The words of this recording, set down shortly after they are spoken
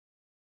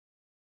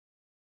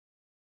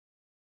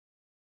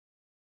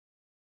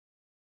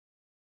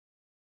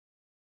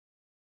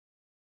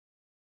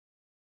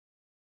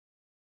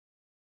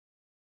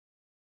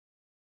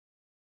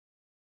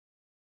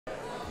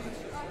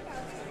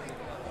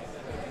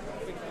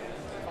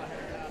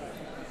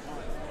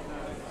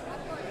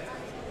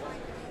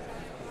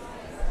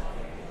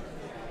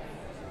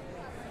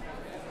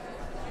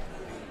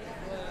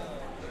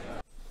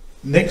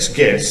Next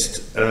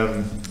guest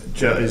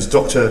is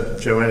Dr.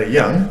 Joanna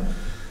Young.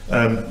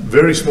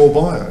 Very small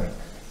bio.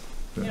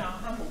 Yeah,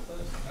 humble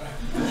person.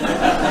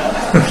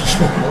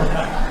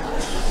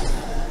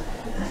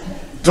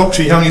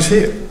 Dr. Young is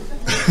here.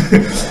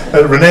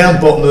 A renowned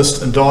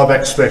botanist and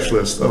dieback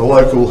specialist, and a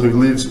local who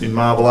lives in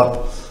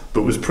Marble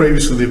but was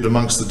previously lived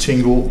amongst the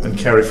Tingle and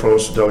Carry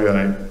Forest of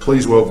Dalgona.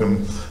 Please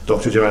welcome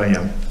Dr. Joanna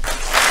Young.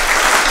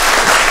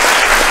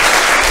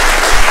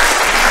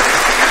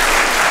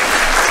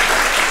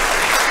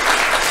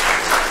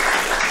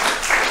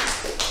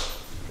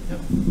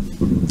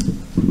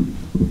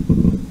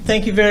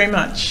 Thank you very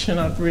much, and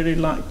I'd really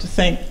like to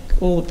thank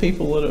all the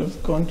people that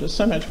have gone to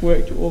so much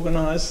work to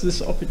organise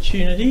this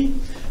opportunity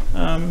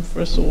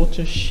for us all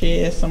to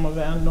share some of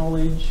our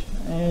knowledge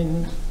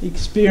and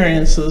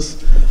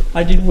experiences.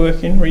 I did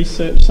work in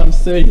research some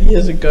 30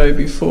 years ago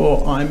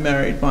before I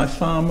married my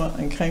farmer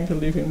and came to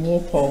live in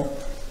Walpole.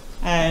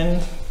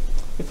 And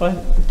if I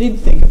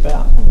did think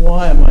about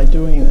why am I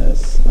doing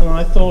this, and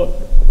I thought,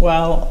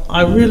 well,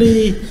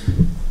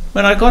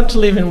 when I got to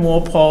live in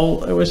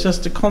Walpole, it was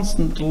just a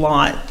constant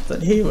delight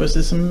that here was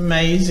this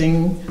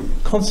amazing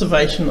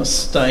conservation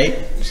estate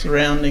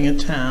surrounding a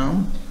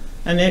town,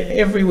 and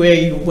everywhere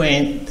you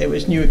went there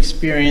was new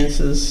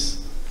experiences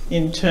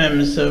in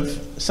terms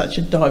of such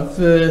a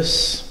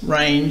diverse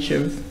range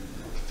of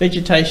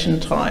vegetation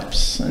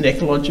types and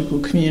ecological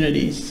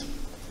communities.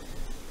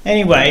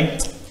 Anyway,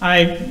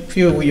 I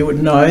feel you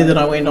would know that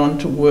I went on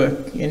to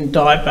work in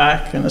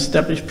dieback and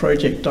established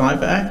Project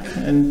Dieback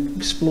and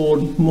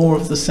explored more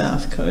of the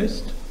south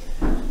coast.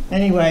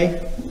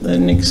 Anyway, the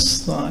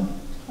next slide.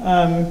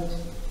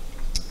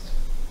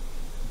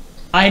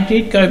 I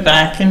did go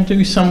back and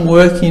do some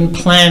work in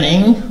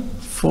planning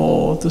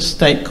for the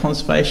State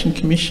Conservation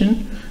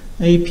Commission,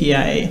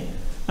 EPA,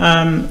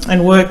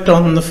 and worked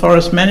on the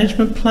Forest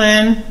Management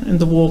Plan and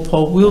the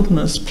Walpole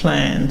Wilderness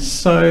Plan.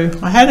 So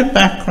I had a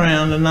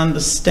background and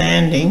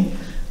understanding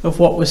of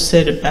what was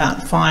said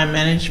about fire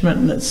management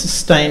and its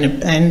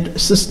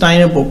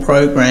sustainable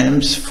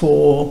programs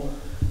for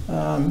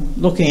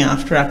looking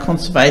after our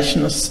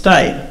conservation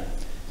estate.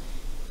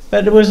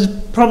 But it was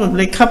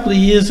probably a couple of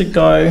years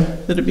ago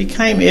that it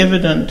became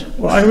evident,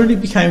 well, I really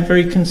became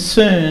very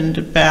concerned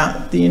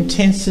about the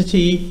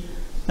intensity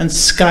and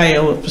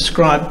scale of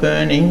prescribed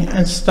burning,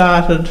 and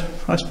started,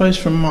 I suppose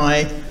from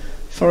my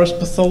forest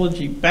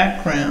pathology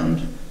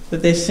background,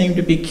 that there seemed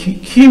to be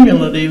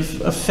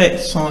cumulative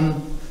effects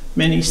on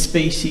many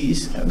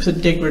species. It was a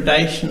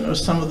degradation of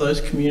some of those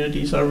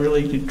communities I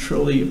really did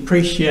truly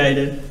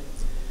appreciated.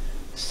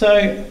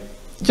 So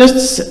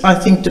just, I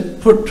think, to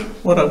put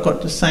what I've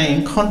got to say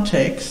in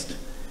context,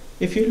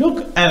 if you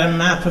look at a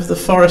map of the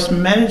Forest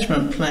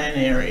Management Plan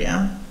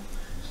area,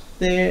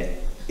 there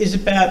is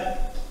about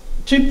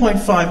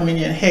 2.5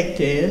 million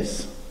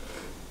hectares,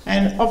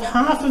 and of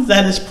half of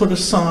that is put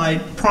aside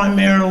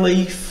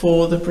primarily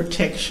for the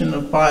protection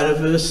of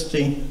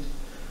biodiversity.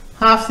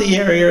 Half the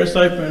area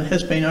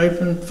has been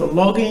open for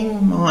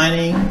logging,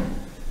 mining,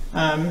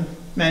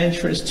 managed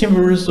for its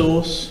timber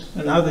resource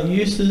and other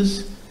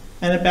uses,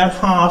 and about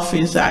half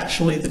is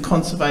actually the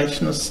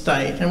conservation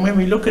estate. And when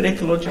we look at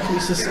ecologically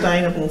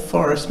sustainable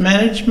forest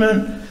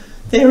management,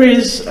 there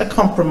is a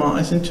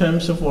compromise in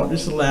terms of what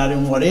is allowed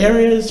in what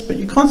areas, but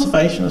your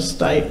conservation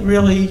estate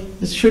really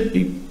should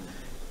be,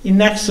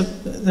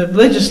 the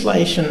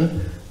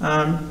legislation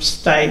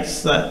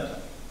states that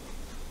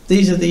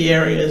these are the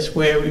areas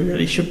where we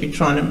really should be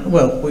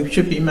we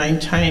should be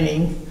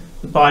maintaining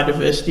the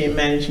biodiversity and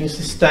managing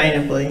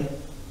sustainably.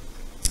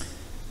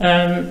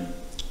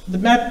 The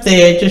map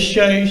there just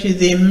shows you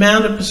the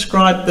amount of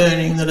prescribed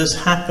burning that has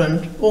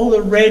happened. All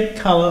the red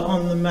colour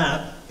on the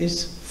map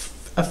is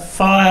a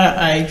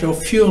fire age or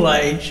fuel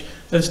age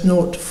of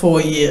 0 to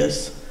 4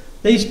 years.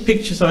 These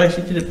pictures I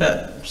actually did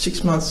about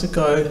 6 months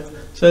ago,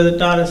 so the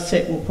data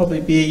set will probably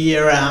be a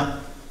year out.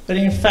 But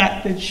in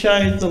fact it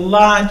showed the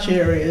large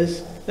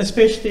areas,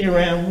 especially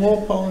around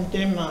Walpole and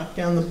Denmark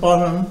down the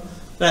bottom,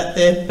 that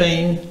there have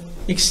been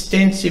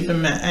extensive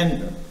amount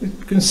and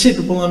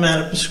considerable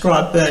amount of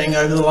prescribed burning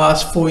over the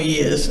last 4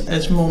 years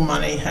as more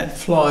money had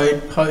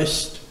flowed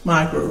post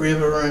Margaret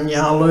River and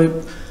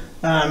Yarloop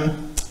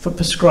for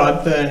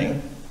prescribed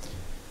burning.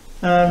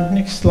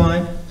 Next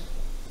slide.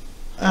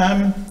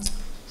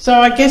 So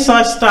I guess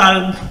I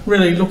started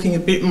really looking a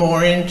bit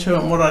more into it,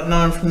 and what I'd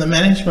known from the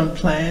management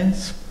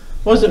plans.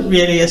 Was it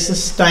really a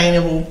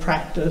sustainable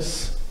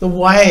practice? The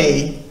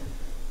way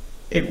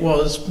it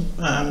was,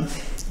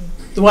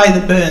 the way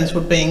the burns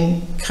were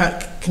being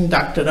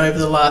conducted over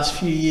the last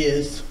few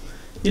years.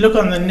 You look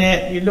on the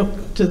net, you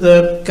look to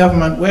the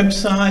government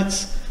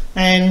websites,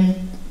 and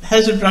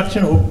hazard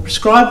reduction or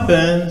prescribed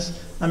burns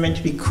are meant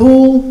to be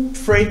cool,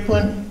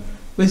 frequent,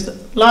 with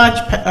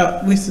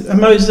with a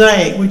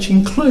mosaic which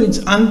includes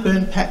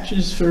unburnt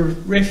patches for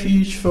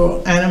refuge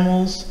for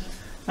animals,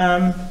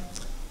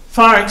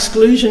 fire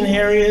exclusion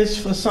areas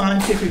for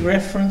scientific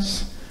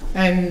reference,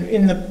 and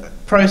in the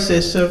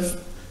process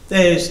of,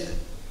 there's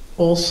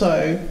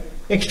also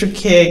extra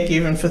care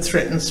given for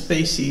threatened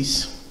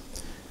species.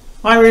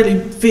 I really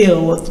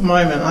feel at the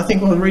moment, I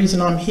think the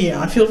reason I'm here,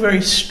 I feel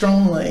very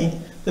strongly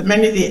that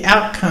many of the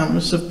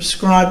outcomes of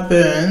prescribed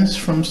burns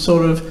from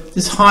sort of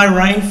this high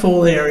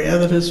rainfall area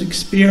that is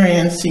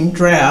experiencing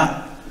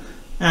drought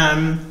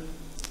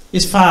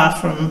is far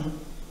from,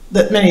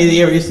 that many of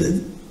the areas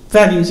that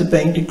values are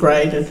being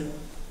degraded.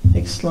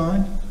 Next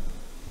slide.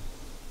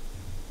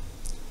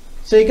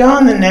 So you go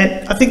on the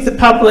net, I think the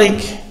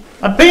public,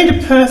 I've been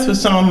to Perth with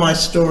some of my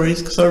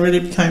stories because I really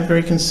became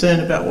very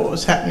concerned about what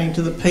was happening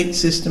to the peat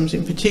systems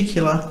in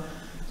particular.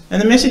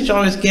 And the message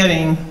I was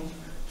getting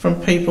from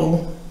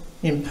people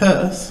in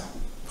Perth,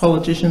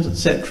 politicians,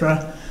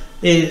 etc.,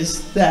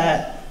 is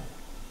that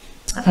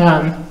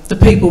the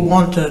people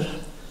wanted.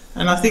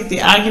 And I think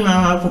the argument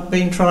I've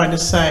been trying to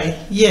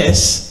say,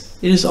 yes,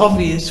 it is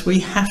obvious we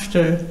have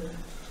to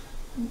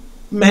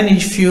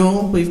manage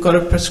fuel, we've got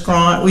to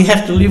prescribe, we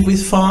have to live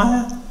with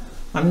fire.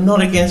 I'm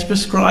not against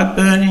prescribed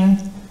burning,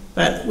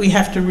 but we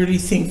have to really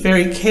think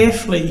very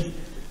carefully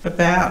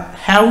about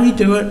how we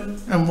do it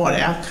and what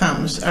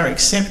outcomes are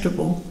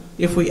acceptable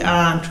if we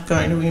aren't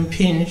going to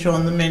impinge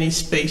on the many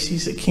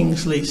species that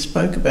Kingsley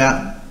spoke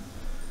about.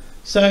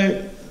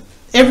 So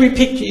every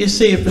picture you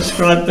see of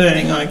prescribed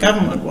burning on a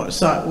government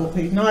site will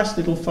be nice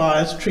little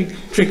fires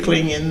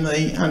trickling in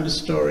the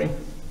understory.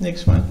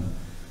 Next one.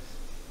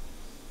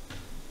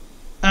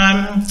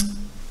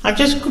 I've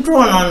just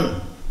drawn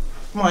on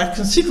my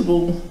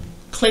considerable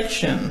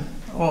collection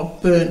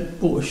of burnt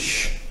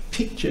bush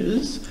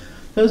pictures,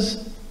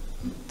 because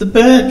the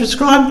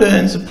prescribed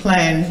burns are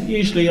planned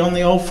usually on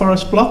the old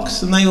forest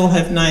blocks, and they all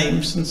have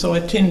names, and so I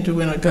tend to,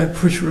 when I go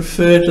push,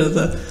 refer to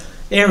the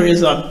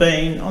areas I've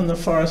been on the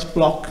forest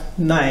block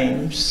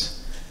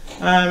names.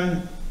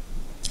 I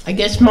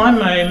guess my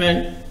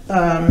moment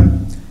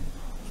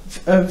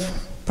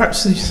of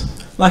perhaps this,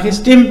 like it's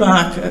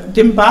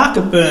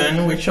Dimbarka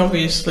burn, which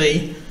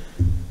obviously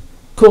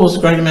caused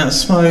a great amount of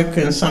smoke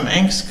and some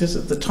angst, because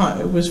at the time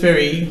it was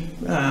very,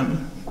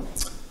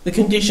 the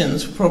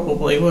conditions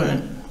probably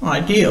weren't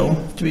ideal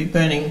to be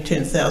burning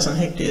 10,000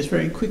 hectares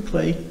very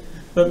quickly.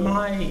 But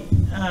my,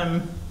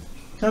 can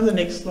I have the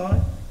next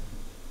slide?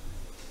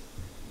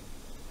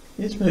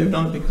 Let's move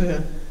on a bit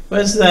quicker.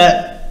 Was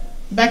that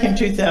back in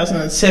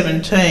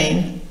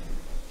 2017,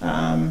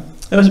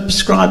 there was a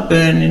prescribed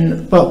burn in a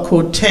block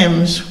called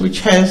Thames, which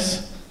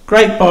has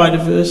great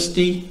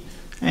biodiversity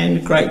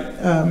and great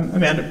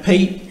amount of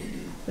peat,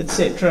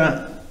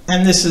 etc.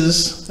 And this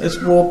is,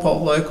 as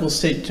Walpole locals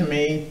said to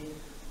me,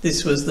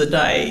 this was the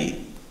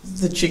day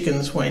the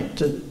chickens went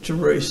to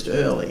roost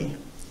early.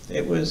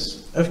 It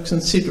was a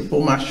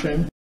considerable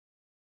mushroom.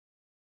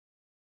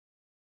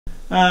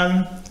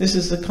 This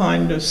is the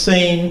kind of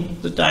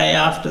scene the day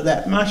after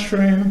that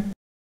mushroom.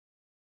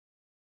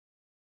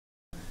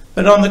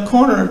 But on the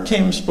corner of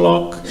Thames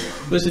Block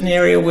was an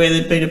area where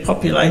there'd been a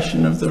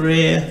population of the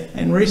rare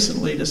and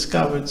recently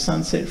discovered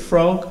sunset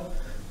frog.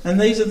 And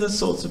these are the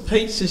sorts of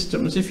peat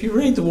systems. If you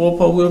read the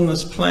Walpole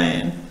Wilderness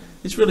Plan,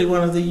 it's really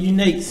one of the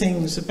unique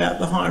things about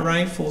the high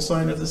rainfall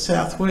zone of the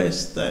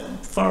southwest, that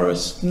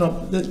forests,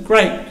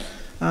 the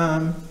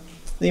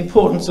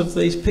importance of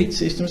these peat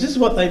systems. This is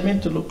what they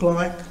meant to look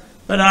like.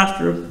 But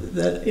after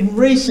that, in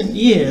recent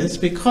years,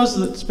 because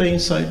it's been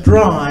so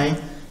dry,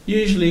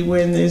 usually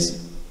when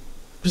there's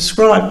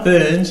prescribed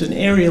burns and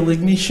aerial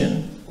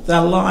ignition,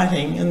 they're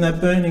lighting and they're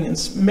burning,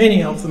 and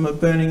many of them are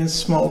burning and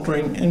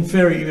smouldering and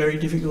very, very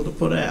difficult to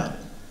put out.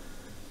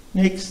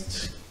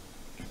 Next.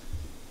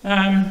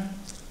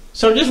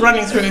 So I'm just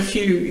running through a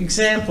few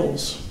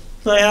examples.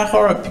 They are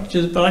horror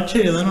pictures, but I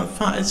tell you, they're not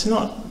fun. It's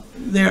not.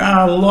 There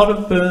are a lot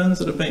of burns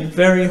that have been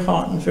very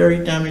hot and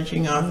very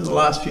damaging over the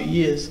last few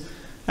years.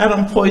 Out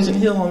on Poison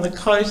Hill on the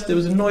coast, there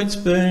was a Noit's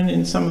burn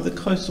in some of the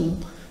coastal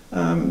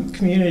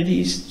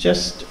communities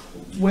just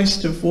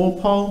west of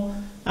Walpole.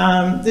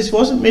 This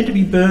wasn't meant to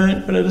be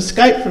burnt, but it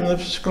escaped from the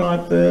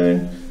prescribed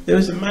burn. There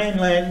was a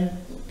mainland,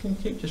 can you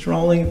keep just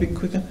rolling a bit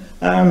quicker?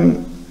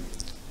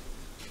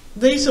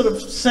 These sort of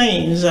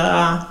scenes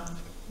are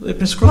the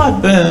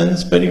prescribed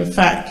burns, but in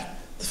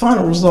fact, the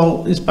final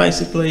result is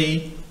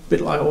basically a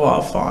bit like a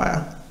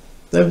wildfire.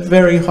 They're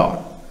very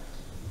hot.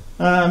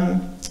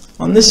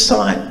 On this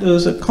site, there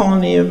was a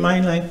colony of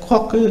mainland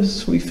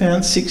quokkas. We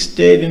found 6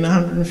 dead in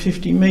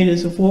 150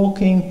 metres of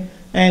walking,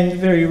 and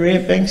very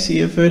rare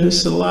Banksia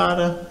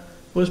verticillata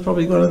was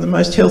probably one of the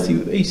most healthy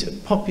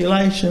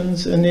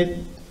populations, and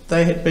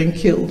they had been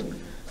killed.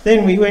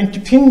 Then we went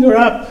to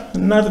Pingarup,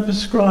 another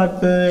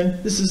prescribed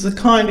burn. This is the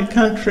kind of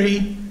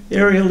country,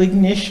 aerial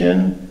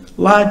ignition,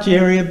 large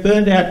area,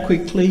 burned out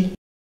quickly.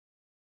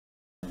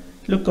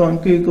 Look on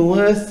Google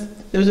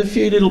Earth. There was a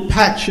few little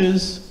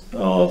patches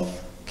of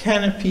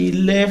canopy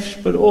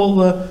left, but all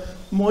the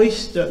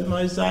moisture,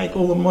 mosaic,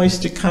 all the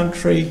moisture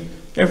country,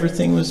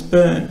 everything was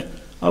burned.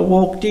 I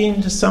walked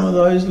into some of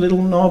those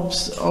little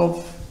knobs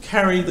of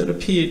karri that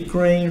appeared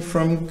green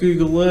from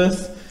Google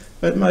Earth.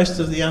 but most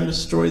of the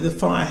understory, the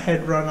fire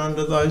had run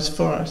under those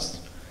forests.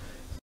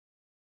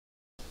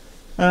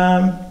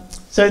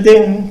 So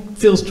then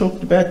Phil's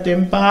talked about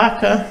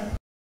Dembarker.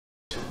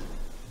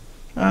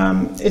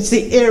 It's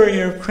the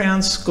area of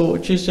crown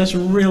scorch is just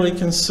really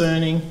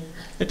concerning.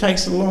 It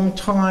takes a long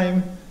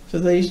time for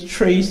these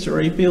trees to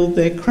rebuild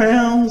their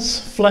crowns,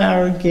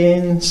 flower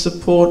again,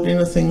 support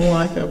anything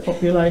like a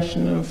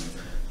population of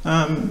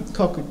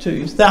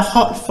cockatoos. They're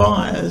hot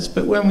fires,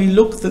 but when we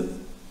look to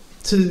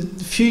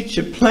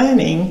future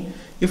planning,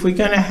 if we're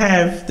going to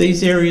have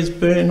these areas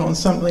burn on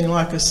something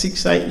like a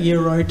 6-8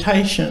 year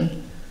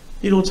rotation,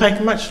 it'll take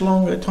a much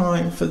longer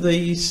time for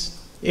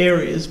these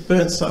areas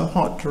burnt so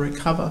hot to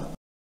recover.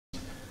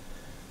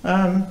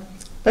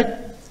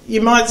 But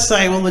you might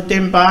say, well, the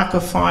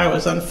Dembarker fire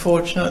was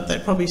unfortunate. They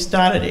probably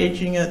started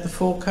edging it, the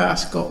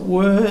forecast got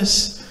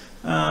worse.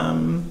 They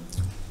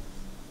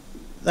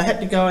had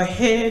to go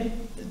ahead.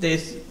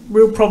 There's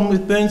real problem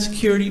with burn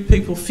security,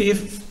 people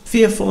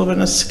fearful of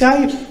an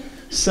escape.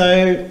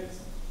 So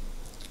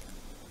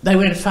they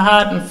went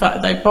hard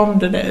and they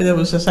bombed it. There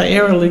was this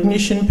aerial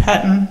ignition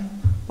pattern,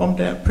 bombed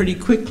out pretty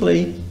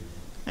quickly.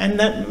 And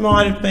that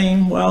might have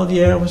been, well,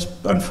 yeah, it was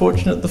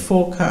unfortunate, the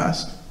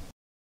forecast.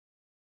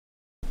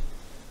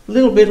 A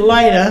little bit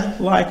later,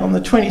 like on the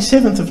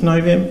 27th of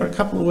November, a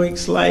couple of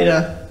weeks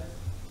later,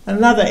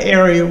 another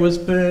area was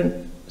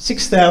burnt,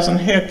 6,000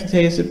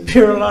 hectares at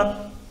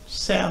Pirilup,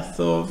 south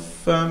of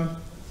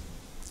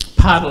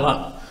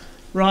Pardalup,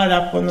 right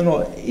up on the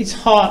north. It's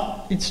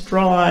hot, it's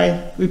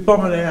dry, we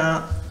bomb it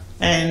out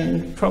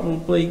and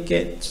probably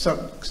get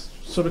some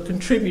sort of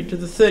contribute to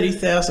the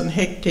 30,000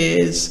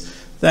 hectares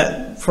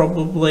that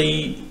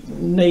probably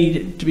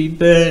need to be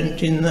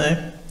burnt in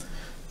the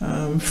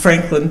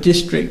Franklin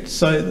district,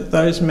 so that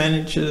those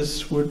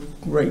managers would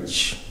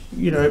reach,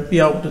 you know, be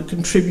able to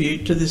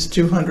contribute to this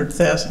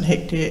 200,000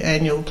 hectare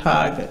annual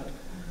target.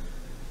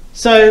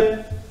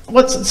 So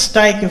what's at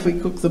stake if we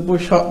cook the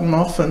bush hot and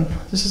often?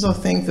 This is, I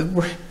think,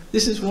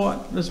 this is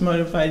what has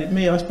motivated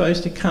me, I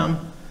suppose, to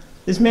come.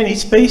 There's many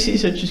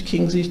species, such as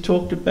Kingsley's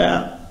talked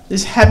about.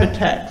 There's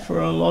habitat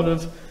for a lot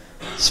of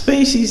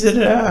species that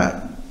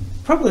are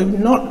probably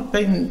not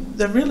been,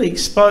 they're really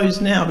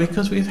exposed now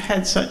because we've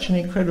had such an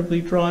incredibly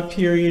dry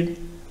period.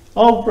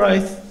 Old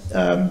growth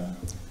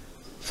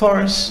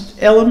forest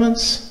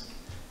elements,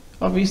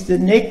 obviously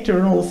the nectar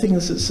and all the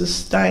things that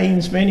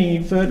sustains many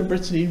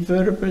vertebrates and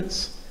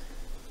invertebrates.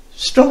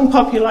 Strong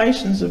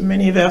populations of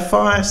many of our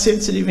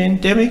fire-sensitive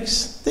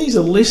endemics. These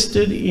are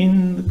listed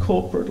in the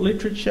corporate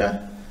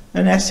literature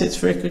and assets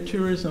for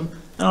ecotourism.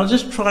 And I'll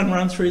just try and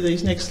run through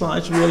these next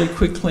slides really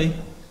quickly.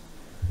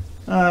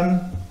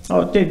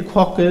 Dead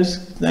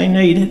quokkas, they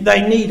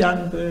need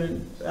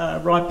unburned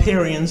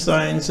riparian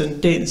zones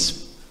and dense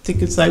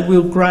thickets they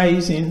will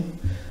graze in.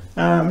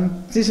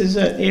 This is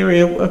an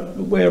area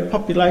where a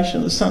population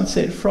of the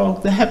sunset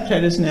frog, the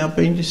habitat has now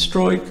been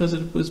destroyed because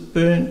it was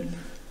burnt.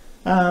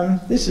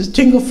 This is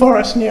Tingle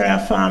Forest near our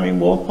farm in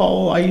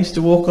Walpole. I used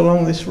to walk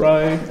along this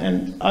road,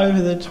 and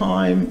over the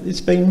time it's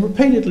been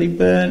repeatedly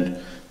burnt.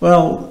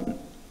 Well,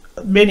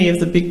 many of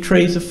the big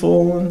trees have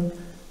fallen,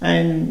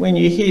 and when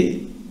you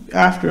hear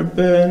after a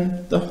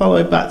burn, the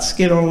hollow butts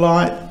get on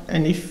light,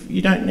 and if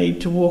you don't need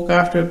to walk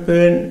after a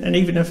burn, and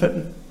even if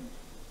it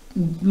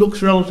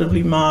looks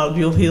relatively mild,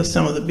 you'll hear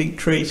some of the big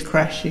trees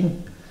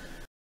crashing.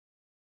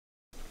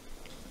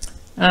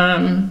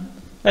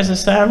 As I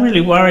say, I'm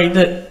really worried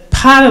that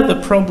part of the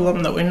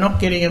problem that we're not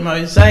getting a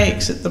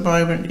mosaics at the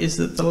moment is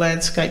that the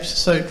landscapes are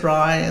so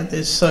dry and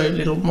there's so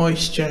little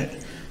moisture.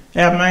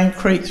 Our main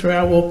creek through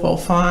our Walpole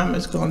farm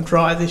has gone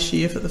dry this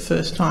year for the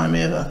first time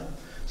ever.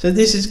 So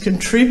this is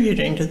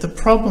contributing to the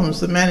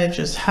problems the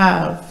managers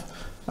have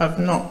of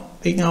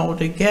not being able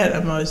to get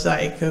a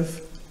mosaic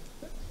of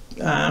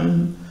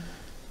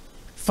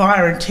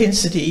fire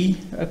intensity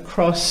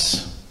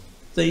across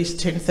these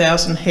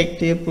 10,000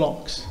 hectare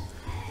blocks.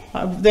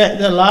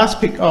 The last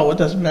pic, oh, it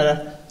doesn't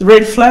matter. The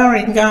red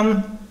flowering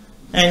gum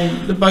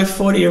and the both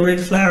 40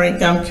 red flowering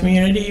gum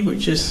community,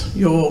 which is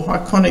your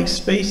iconic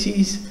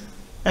species.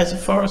 As a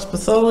forest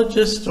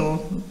pathologist, or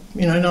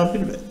know a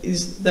bit of it,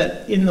 is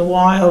that in the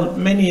wild,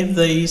 many of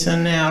these are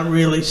now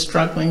really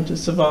struggling to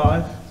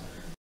survive.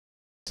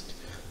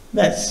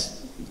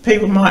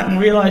 People mightn't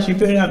realise you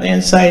burn out there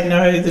and say,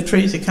 no, the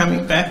trees are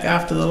coming back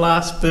after the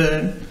last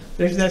burn.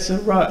 But that's a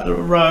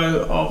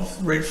row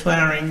of red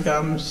flowering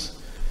gums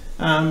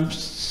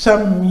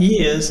some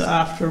years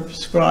after a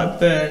prescribed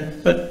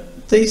burn.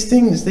 But these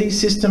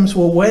systems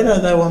were wetter,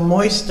 they were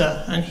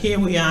moister, and here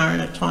we are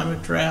in a time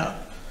of drought.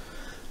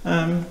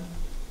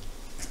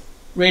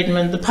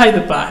 Redmond, the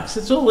paperbarks,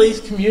 it's all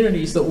these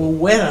communities that were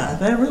wetter,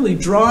 they're really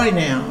dry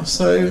now.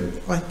 So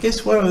I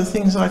guess one of the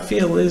things I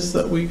feel is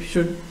that we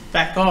should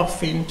back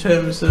off in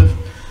terms of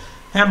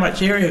how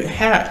much area,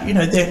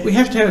 we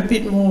have to have a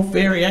bit more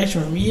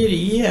variation from year to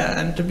year,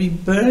 and to be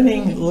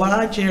burning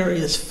large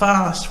areas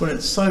fast when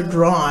it's so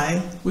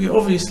dry, we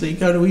obviously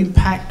go to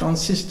impact on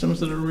systems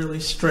that are really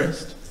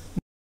stressed.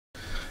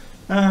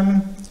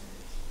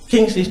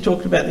 Kingsley's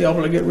talked about the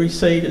obligate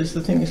reseeders,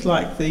 the things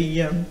like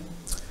the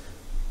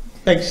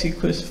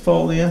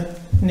Baxiquisfolia.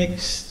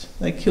 Next,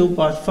 they're killed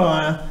by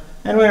fire.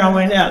 And when I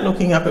went out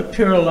looking up at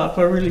Purulup,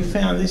 I really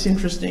found this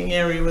interesting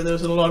area where there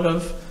was a lot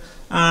of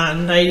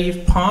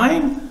native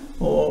pine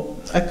or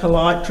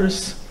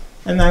Eucalyptus,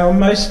 and they were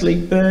mostly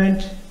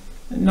burnt,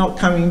 not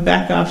coming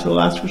back after the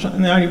last bushfire,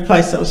 and the only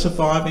place that was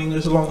surviving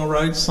was along a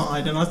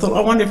roadside. And I thought,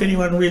 I wonder if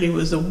anyone really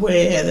was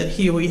aware that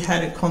here we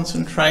had a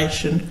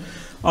concentration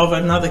of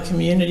another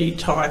community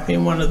type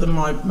in one of the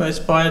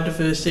most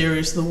biodiverse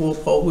areas of the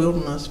Walpole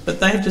Wilderness, but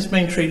they have just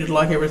been treated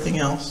like everything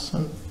else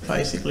and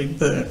basically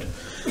burnt.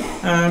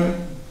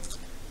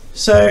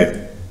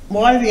 So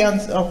why the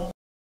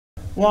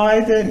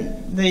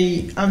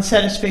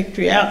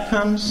unsatisfactory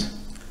outcomes?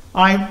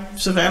 I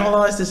sort of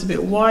analysed this a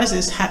bit. Why is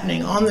this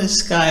happening on this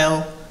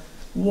scale?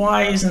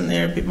 Why isn't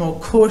there a bit more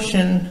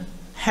caution?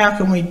 How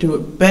can we do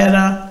it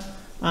better?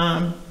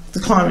 The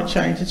climate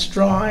change, it's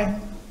dry.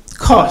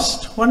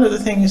 Cost. One of the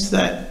things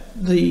that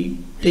the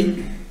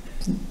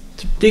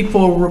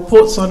DPOR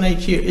reports on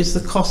each year is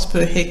the cost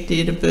per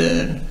hectare to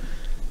burn.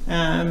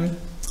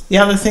 The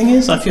other thing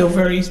is, I feel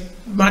very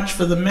much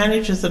for the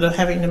managers that are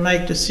having to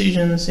make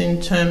decisions in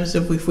terms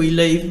of if we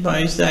leave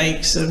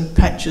mosaics and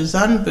patches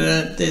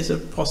unburnt, there's a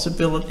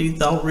possibility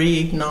they'll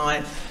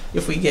reignite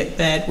if we get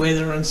bad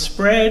weather and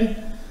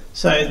spread.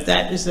 So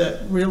that is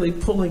really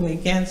pulling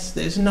against.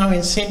 There's no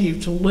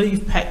incentive to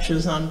leave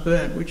patches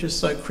unburnt, which is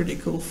so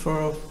critical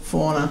for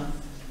fauna.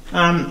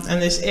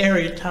 And this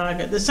area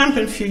target, there's some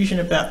confusion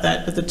about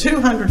that, but the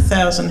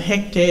 200,000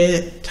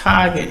 hectare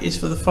target is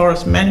for the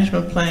forest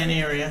management plan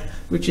area,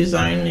 which is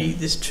only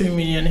this 2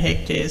 million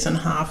hectares, and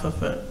half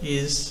of it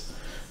is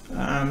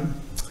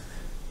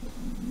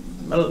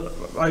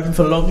open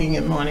for logging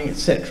and mining,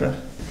 etc.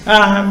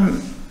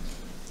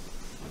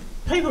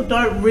 People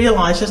don't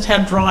realise just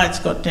how dry it's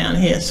got down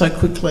here so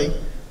quickly.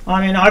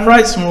 I mean, I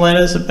wrote some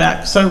letters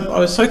about, so I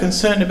was so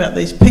concerned about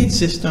these peat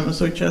systems,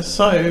 which are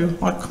so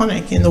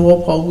iconic in the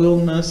Walpole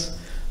Wilderness,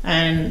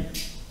 and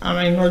I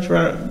mean,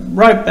 Roger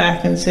wrote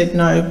back and said,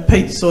 no,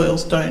 peat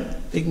soils don't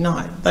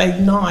ignite. They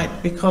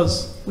ignite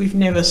because we've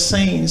never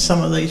seen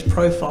some of these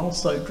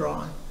profiles so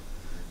dry.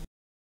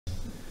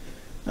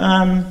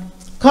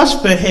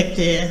 Cost per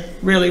hectare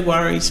really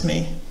worries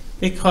me,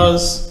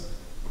 because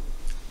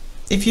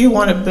if you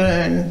want to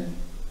burn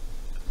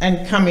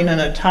and come in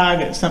and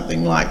target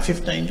something like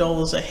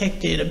 $15 a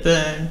hectare to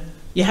burn,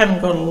 you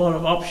haven't got a lot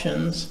of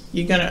options.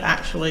 You're going to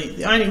actually,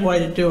 the only way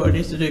to do it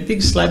is to do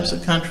big slabs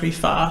of country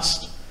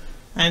fast,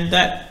 and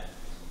that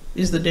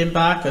is the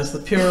Dembarkas, the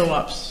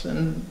Purulups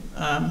and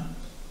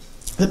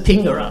the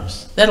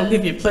Pingarups. That'll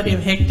give you plenty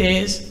of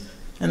hectares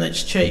and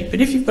it's cheap.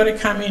 But if you've got to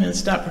come in and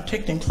start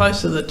protecting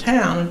close to the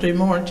town and do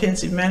more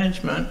intensive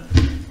management,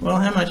 well,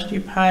 how much do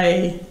you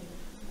pay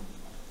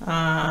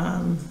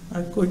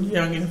a good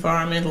young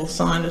environmental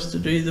scientist to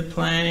do the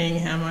planning?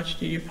 How much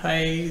do you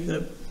pay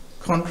the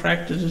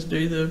contractors to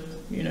do the,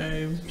 you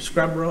know,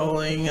 scrub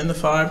rolling and the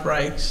fire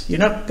breaks? You're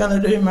not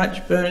going to do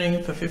much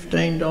burning for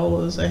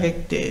 $15 a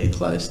hectare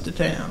close to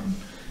town.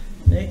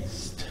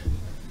 Next.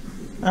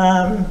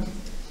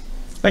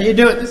 But you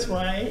do it this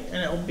way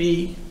and it'll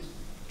be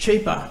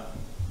cheaper,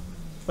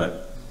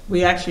 but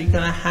we're actually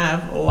going to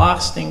have a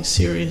lasting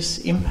serious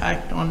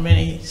impact on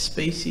many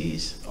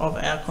species of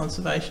our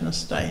conservation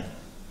estate.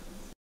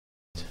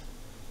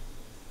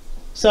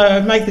 So I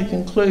make the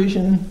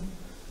conclusion,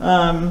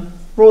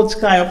 broad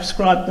scale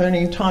prescribed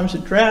burning in times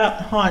of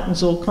drought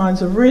heightens all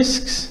kinds of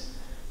risks.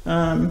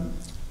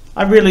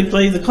 I really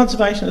believe the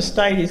conservation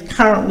estate is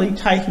currently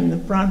taking the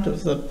brunt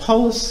of the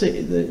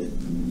policy,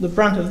 the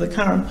brunt of the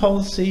current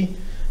policy.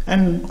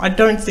 And I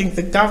don't think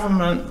the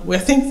government, I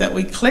think that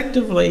we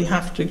collectively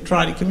have to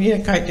try to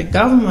communicate to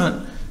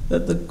government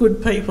that the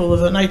good people of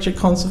the nature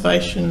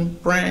conservation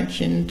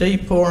branch in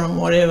DPOR and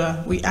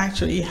whatever, we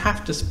actually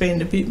have to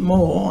spend a bit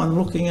more on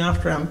looking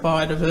after our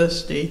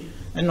biodiversity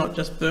and not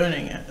just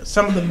burning it.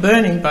 Some of the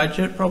burning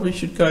budget probably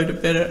should go to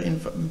better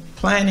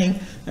planning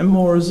and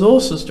more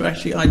resources to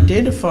actually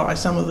identify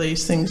some of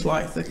these things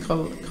like the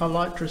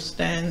Eucalyptus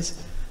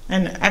stands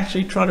and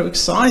actually try to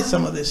excise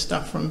some of this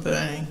stuff from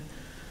burning.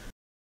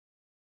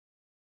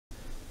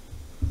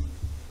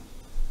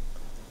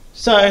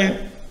 So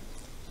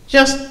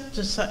just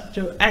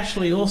to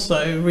actually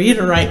also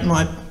reiterate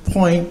my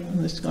point,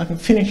 and I can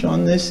finish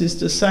on this, is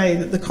to say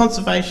that the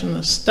conservation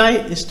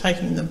estate is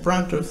taking the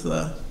brunt of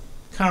the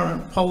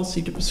current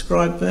policy to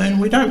prescribe burn.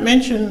 We don't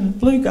mention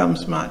blue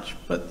gums much,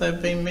 but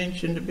they've been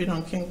mentioned a bit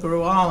on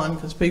Kangaroo Island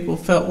because people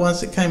felt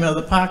once it came out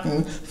of the park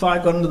and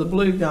fire got into the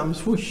blue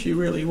gums, whoosh, she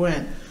really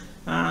went.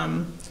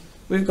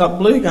 We've got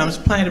blue gums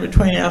planted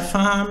between our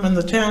farm and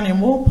the town in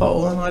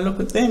Walpole, and I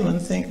look at them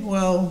and think,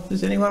 well,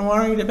 is anyone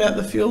worried about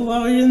the fuel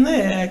load in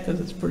there?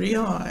 Because it's pretty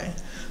high.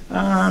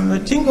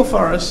 The tingle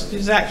forest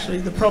is actually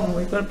the problem.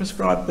 We've got to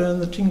prescribe burn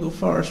the tingle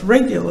forest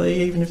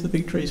regularly, even if the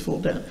big trees fall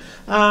down.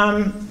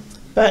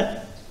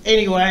 But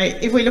anyway,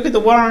 if we look at the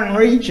Warren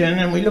region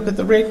and we look at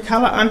the red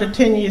colour under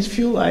 10 years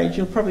fuel age,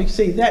 you'll probably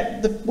see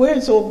that where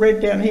it's all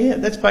red down here,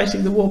 that's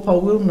basically the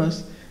Walpole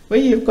Wilderness. Where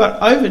you've got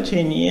over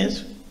 10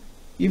 years,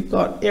 You've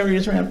got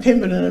areas around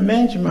Pemberton and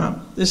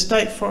Manjimup. There's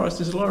state forest,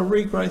 there's a lot of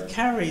regrowth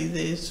carry,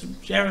 there's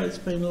jarrah that's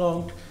been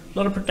logged, a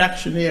lot of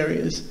production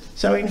areas.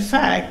 So in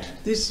fact,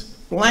 this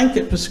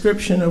blanket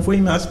prescription of we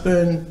must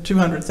burn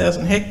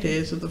 200,000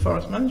 hectares of the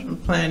forest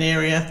management plan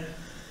area,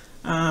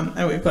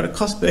 and we've got a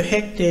cost per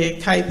hectare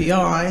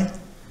KPI.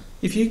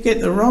 If you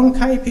get the wrong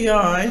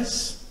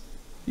KPIs,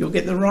 you'll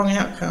get the wrong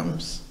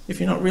outcomes if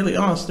you're not really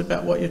honest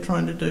about what you're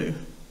trying to do.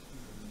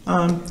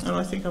 And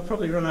I think I've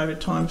probably run over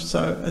time,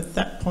 so at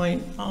that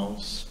point I'll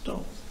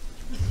stop.